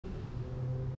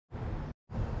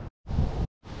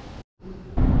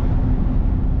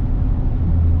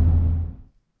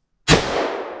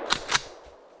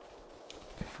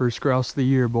First grouse of the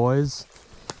year, boys.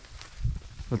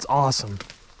 That's awesome.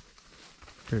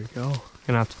 There you go.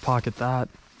 Gonna have to pocket that.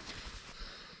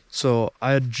 So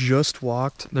I had just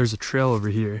walked, there's a trail over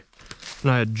here, and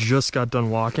I had just got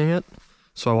done walking it.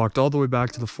 So I walked all the way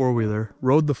back to the four-wheeler,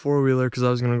 rode the four-wheeler because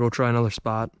I was gonna go try another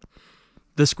spot.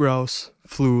 This grouse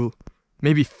flew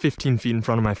maybe 15 feet in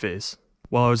front of my face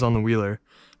while I was on the wheeler.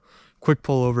 Quick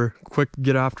pull over, quick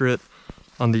get after it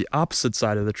on the opposite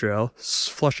side of the trail,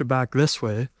 flush it back this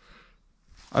way.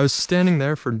 I was standing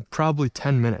there for probably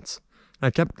 10 minutes. And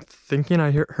I kept thinking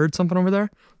I heard something over there.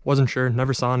 Wasn't sure,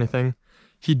 never saw anything.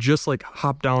 He just like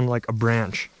hopped down like a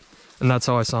branch. And that's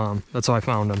how I saw him. That's how I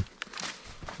found him.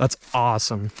 That's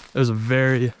awesome. It was a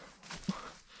very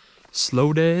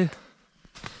slow day.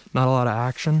 Not a lot of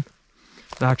action.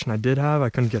 The action I did have, I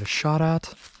couldn't get a shot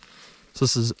at. So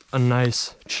this is a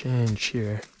nice change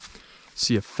here.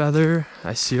 See a feather,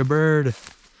 I see a bird.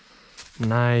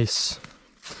 Nice.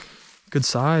 Good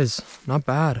size, not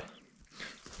bad.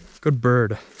 Good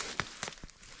bird.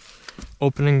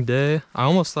 Opening day, I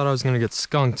almost thought I was gonna get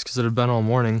skunked because it had been all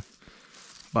morning.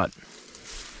 But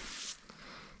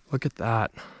look at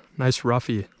that, nice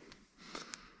roughie.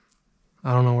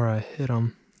 I don't know where I hit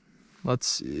him. Let's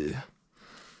see.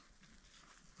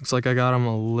 Looks like I got him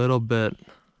a little bit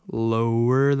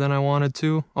lower than I wanted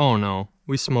to. Oh no,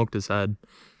 we smoked his head.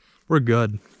 We're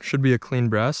good. Should be a clean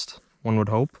breast, one would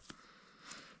hope.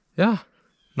 Yeah,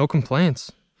 no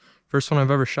complaints. First one I've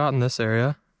ever shot in this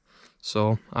area.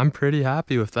 So I'm pretty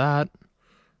happy with that.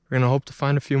 We're gonna hope to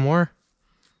find a few more.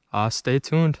 Stay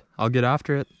tuned. I'll get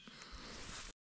after it.